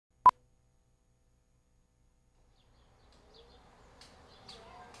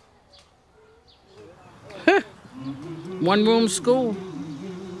one-room school,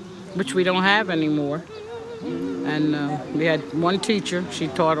 which we don't have anymore. And we had one teacher. She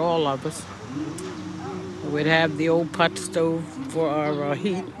taught all of us. We'd have the old pot stove for our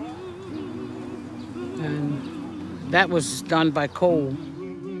heat. And that was done by coal.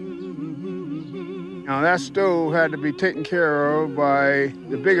 Now that stove had to be taken care of by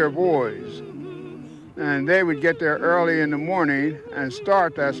the bigger boys. And they would get there early in the morning and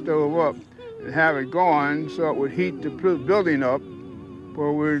start that stove up and have it going so it would heat the building up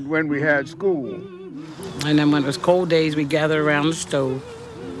for when we had school. And then when it was cold days, we'd gather around the stove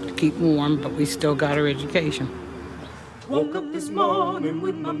to keep warm, but we still got our education. Woke up this morning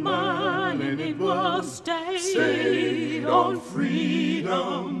with my mind and it was stayed on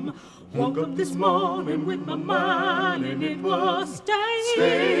freedom. Woke up this morning with my mind and it was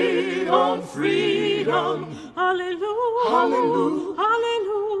stayed on freedom. Hallelujah, hallelujah,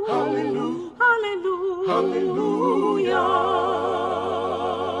 hallelujah, hallelujah, hallelujah.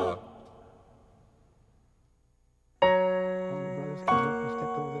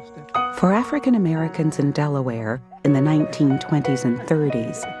 For African Americans in Delaware in the 1920s and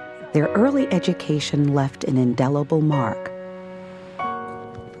 30s, their early education left an indelible mark.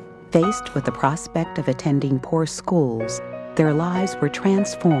 Faced with the prospect of attending poor schools, their lives were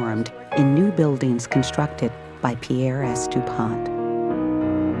transformed in new buildings constructed by Pierre S. DuPont.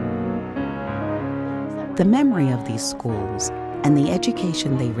 The memory of these schools and the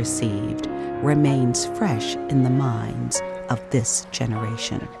education they received remains fresh in the minds of this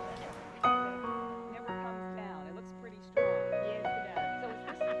generation.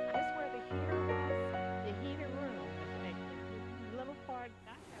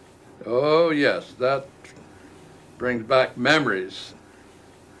 Oh, yes, that brings back memories.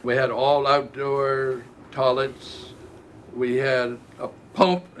 We had all outdoor toilets. We had a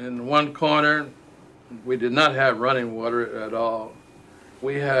pump in one corner. We did not have running water at all.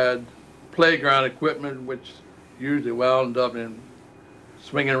 We had playground equipment, which usually wound up in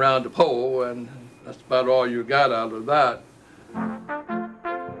swinging around the pole, and that's about all you got out of that.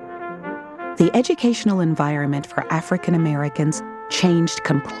 The educational environment for African Americans changed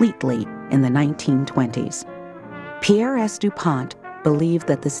completely in the 1920s. Pierre S. DuPont believed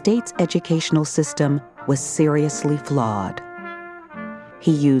that the state's educational system was seriously flawed.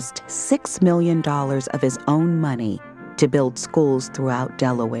 He used $6 million of his own money to build schools throughout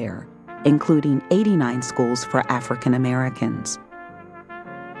Delaware, including 89 schools for African Americans.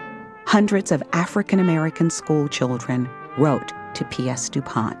 Hundreds of African American school children wrote to P.S.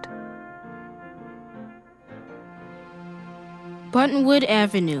 DuPont. Buttonwood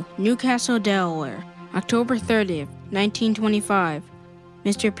Avenue, Newcastle, Delaware, October 30th, 1925.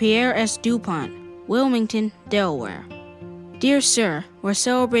 Mr. Pierre S. DuPont, Wilmington, Delaware. Dear Sir, we're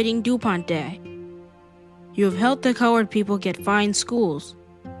celebrating DuPont Day. You have helped the colored people get fine schools,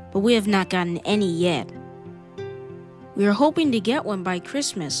 but we have not gotten any yet. We are hoping to get one by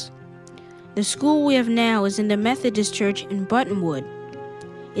Christmas. The school we have now is in the Methodist Church in Buttonwood.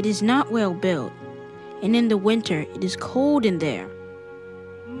 It is not well built, and in the winter it is cold in there.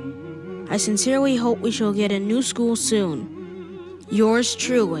 I sincerely hope we shall get a new school soon. Yours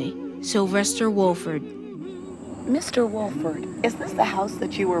truly, Sylvester Wolford. Mr. Wolford, is this the house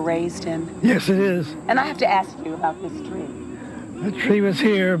that you were raised in? Yes, it is. And I have to ask you about this tree. The tree was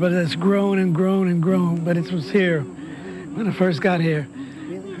here, but it's grown and grown and grown, but it was here when I first got here.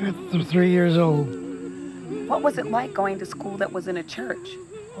 Really? At 3 years old. What was it like going to school that was in a church?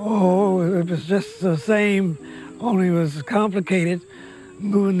 Oh, it was just the same, only it was complicated.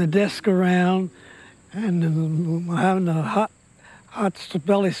 Moving the desk around and having a hot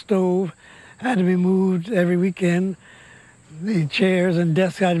belly stove had to be moved every weekend. The chairs and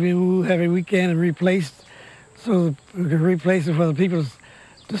desks had to be moved every weekend and replaced so we could replace it for the people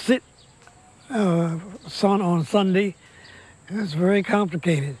to sit on Sunday. It was very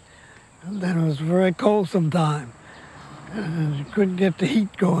complicated. And then it was very cold sometimes. And you couldn't get the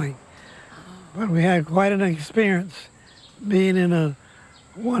heat going. But we had quite an experience being in a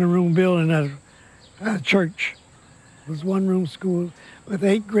one-room building at a church. It was one-room school with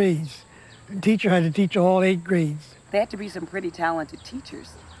 8 grades. The teacher had to teach all 8 grades. They had to be some pretty talented teachers.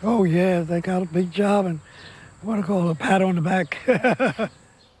 Oh, yeah, they got a big job and what I call a pat on the back.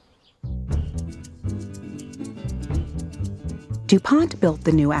 DuPont built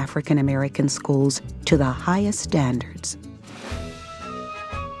the new African American schools to the highest standards.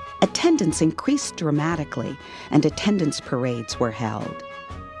 Attendance increased dramatically, and attendance parades were held.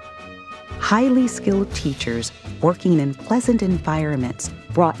 Highly skilled teachers working in pleasant environments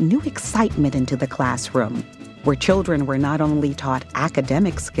brought new excitement into the classroom, where children were not only taught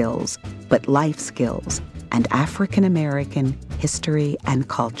academic skills, but life skills and African American history and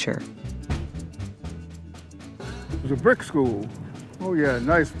culture. It was a brick school. Oh yeah,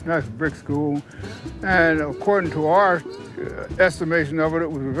 nice brick school. And according to our estimation of it,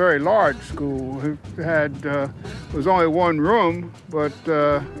 it was a very large school. It was only one room, but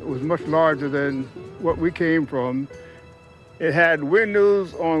it was much larger than what we came from. It had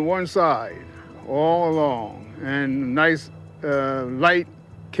windows on one side, all along, and nice light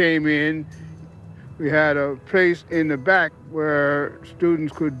came in. We had a place in the back where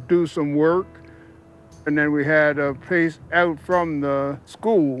students could do some work. And then we had a place out from the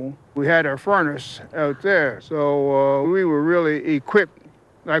school. We had our furnace out there. So we were really equipped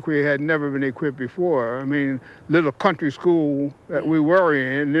like we had never been equipped before. I mean, little country school that we were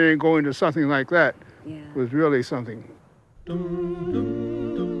in, and then going to something like that was really something.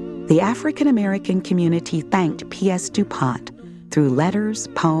 The African American community thanked P.S. DuPont through letters,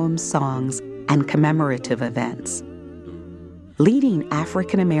 poems, songs, and commemorative events. Leading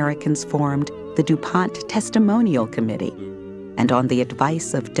African Americans formed the DuPont Testimonial Committee, and on the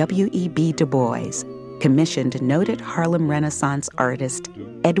advice of W.E.B. Du Bois, commissioned noted Harlem Renaissance artist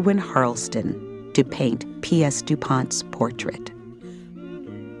Edwin Harleston to paint P.S. DuPont's portrait.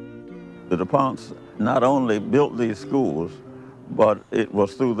 The DuPonts not only built these schools, but it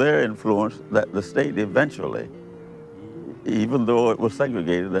was through their influence that the state eventually, even though it was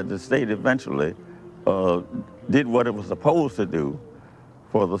segregated, that the state eventually did what it was supposed to do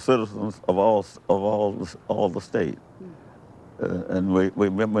for the citizens of all the state. And we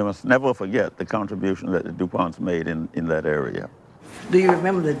must never forget the contribution that the DuPonts made in that area. Do you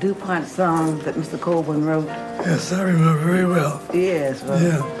remember the DuPont song that Mr. Colburn wrote? Yes, I remember very well. Yes, well,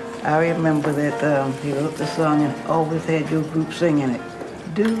 yeah. I remember that he wrote the song and always had your group singing it.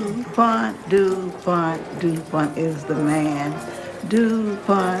 DuPont, DuPont, DuPont is the man.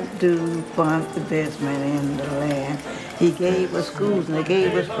 DuPont, DuPont, the best man in the land. He gave us schools and he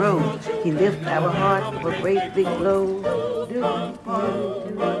gave us roads. He lifted our hearts with a great big load. DuPont,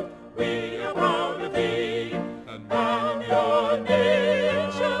 DuPont. We are proud of thee, and your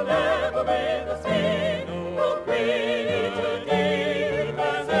name shall never be the same. For great today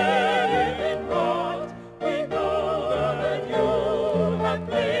has ever been wrought. We know that you have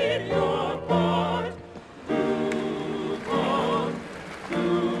played your part. DuPont,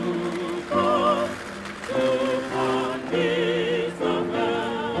 DuPont, DuPont is the man.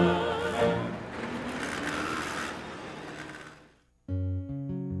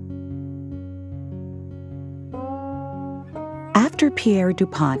 After Pierre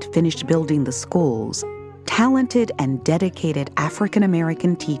DuPont finished building the schools, talented and dedicated African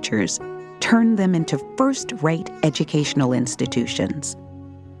American teachers turned them into first-rate educational institutions.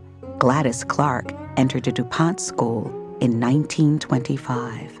 Gladys Clark entered a DuPont school in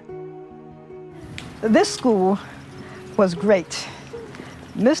 1925. This school was great.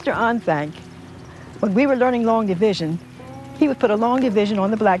 Mr. Onthank, when we were learning long division, he would put a long division on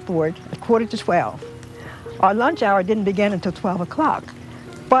the blackboard at 11:45. Our lunch hour didn't begin until 12 o'clock.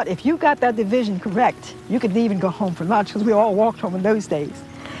 But if you got that division correct, you could even go home for lunch, because we all walked home in those days.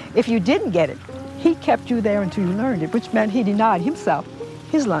 If you didn't get it, he kept you there until you learned it, which meant he denied himself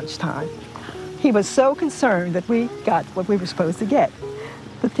his lunchtime. He was so concerned that we got what we were supposed to get.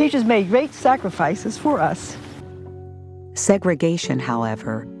 The teachers made great sacrifices for us. Segregation,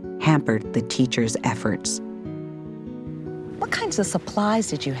 however, hampered the teachers' efforts. What kinds of supplies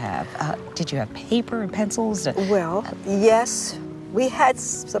did you have? Did you have paper and pencils? Well, yes, we had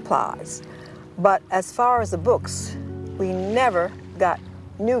supplies. But as far as the books, we never got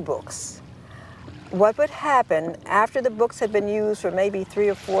new books. What would happen after the books had been used for maybe 3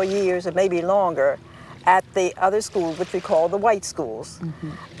 or 4 years or maybe longer at the other schools, which we call the white schools,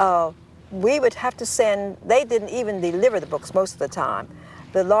 we would have to send, they didn't even deliver the books most of the time.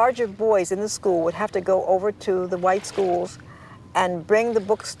 The larger boys in the school would have to go over to the white schools and bring the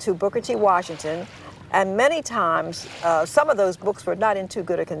books to Booker T. Washington, and many times some of those books were not in too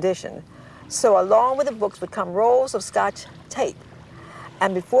good a condition. So along with the books would come rolls of Scotch tape.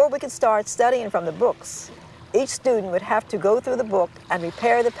 And before we could start studying from the books, each student would have to go through the book and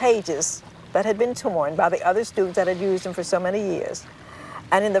repair the pages that had been torn by the other students that had used them for so many years.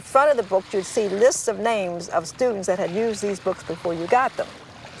 And in the front of the book, you'd see lists of names of students that had used these books before you got them,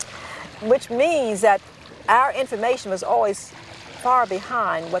 which means that our information was always far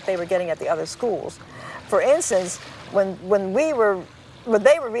behind what they were getting at the other schools. For instance, when they were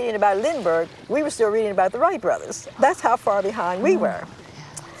reading about Lindbergh, we were still reading about the Wright brothers. That's how far behind we were.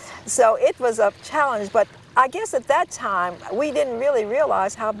 So it was a challenge, but I guess at that time, we didn't really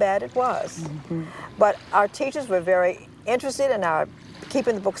realize how bad it was. But our teachers were very interested in our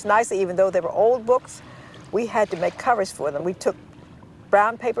keeping the books nicely, even though they were old books. We had to make covers for them. We took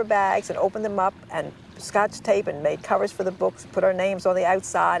brown paper bags and opened them up and Scotch tape and made covers for the books, put our names on the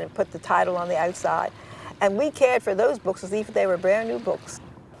outside and put the title on the outside. And we cared for those books as if they were brand new books.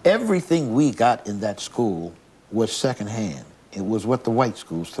 Everything we got in that school was secondhand. It was what the white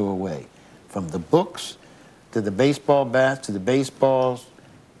schools threw away. From the books to the baseball bats to the baseballs,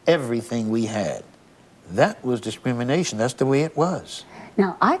 everything we had. That was discrimination. That's the way it was.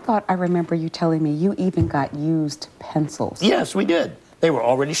 Now, I thought I remember you telling me you even got used pencils. Yes, we did. They were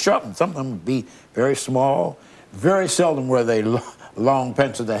already sharpened. Some of them would be very small. Very seldom were they long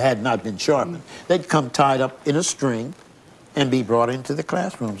pencils that had not been sharpened. They'd come tied up in a string and be brought into the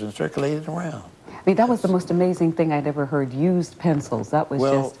classrooms and circulated around. I mean, that was the most amazing thing I'd ever heard, used pencils. That was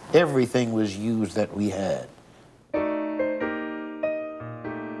well, everything was used that we had.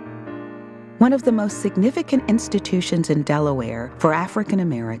 One of the most significant institutions in Delaware for African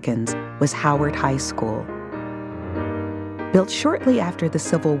Americans was Howard High School. Built shortly after the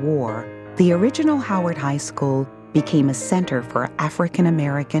Civil War, the original Howard High School became a center for African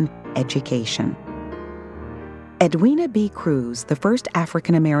American education. Edwina B. Cruz, the first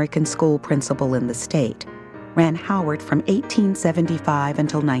African American school principal in the state, ran Howard from 1875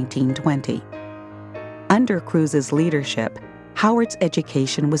 until 1920. Under Cruz's leadership, Howard's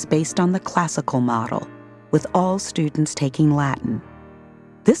education was based on the classical model, with all students taking Latin.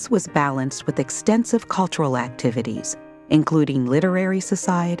 This was balanced with extensive cultural activities, including literary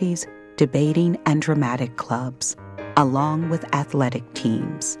societies, debating, and dramatic clubs, along with athletic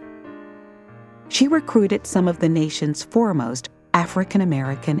teams. She recruited some of the nation's foremost African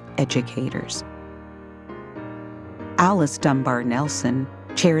American educators. Alice Dunbar Nelson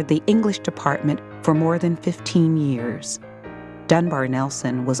chaired the English department for more than 15 years. Dunbar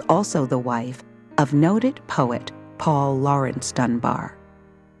Nelson was also the wife of noted poet Paul Laurence Dunbar.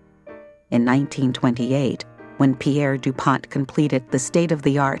 In 1928, when Pierre DuPont completed the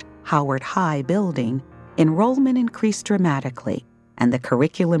state-of-the-art Howard High building, enrollment increased dramatically, and the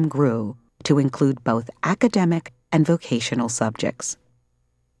curriculum grew to include both academic and vocational subjects.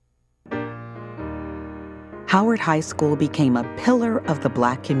 Howard High School became a pillar of the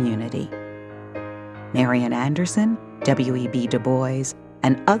Black community. Marian Anderson, W.E.B. Du Bois,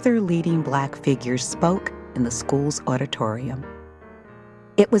 and other leading Black figures spoke in the school's auditorium.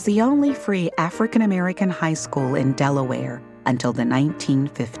 It was the only free African American high school in Delaware until the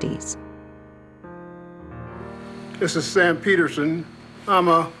 1950s. This is Sam Peterson. I'm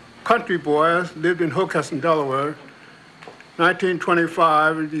a country boy, lived in Hockessin, Delaware.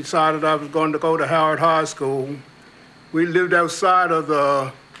 1925, I decided I was going to go to Howard High School. We lived outside of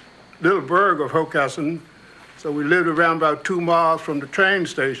the little burg of Hockessin, so we lived around about 2 miles from the train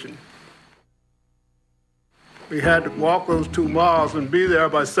station. We had to walk those 2 miles and be there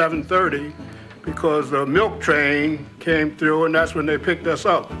by 7:30 because the milk train came through, and that's when they picked us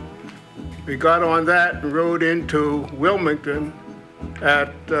up. We got on that and rode into Wilmington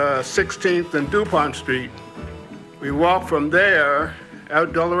at 16th and DuPont Street. We walked from there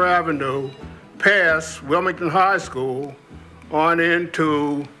out Delaware Avenue, past Wilmington High School, on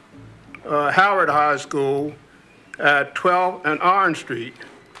into Howard High School at 12th and Orange Street.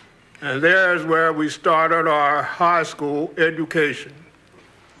 And there's where we started our high school education.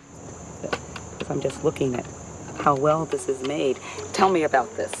 I'm just looking at how well this is made. Tell me about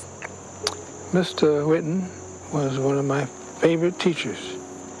this. Mr. Whitten was one of my favorite teachers.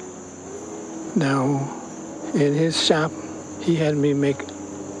 Now, in his shop, he had me make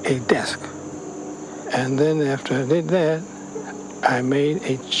a desk. And then after I did that, I made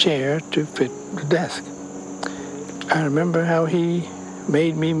a chair to fit the desk. I remember how he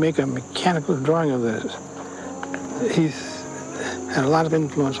made me make a mechanical drawing of this. He's had a lot of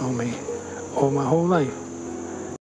influence on me over my whole life.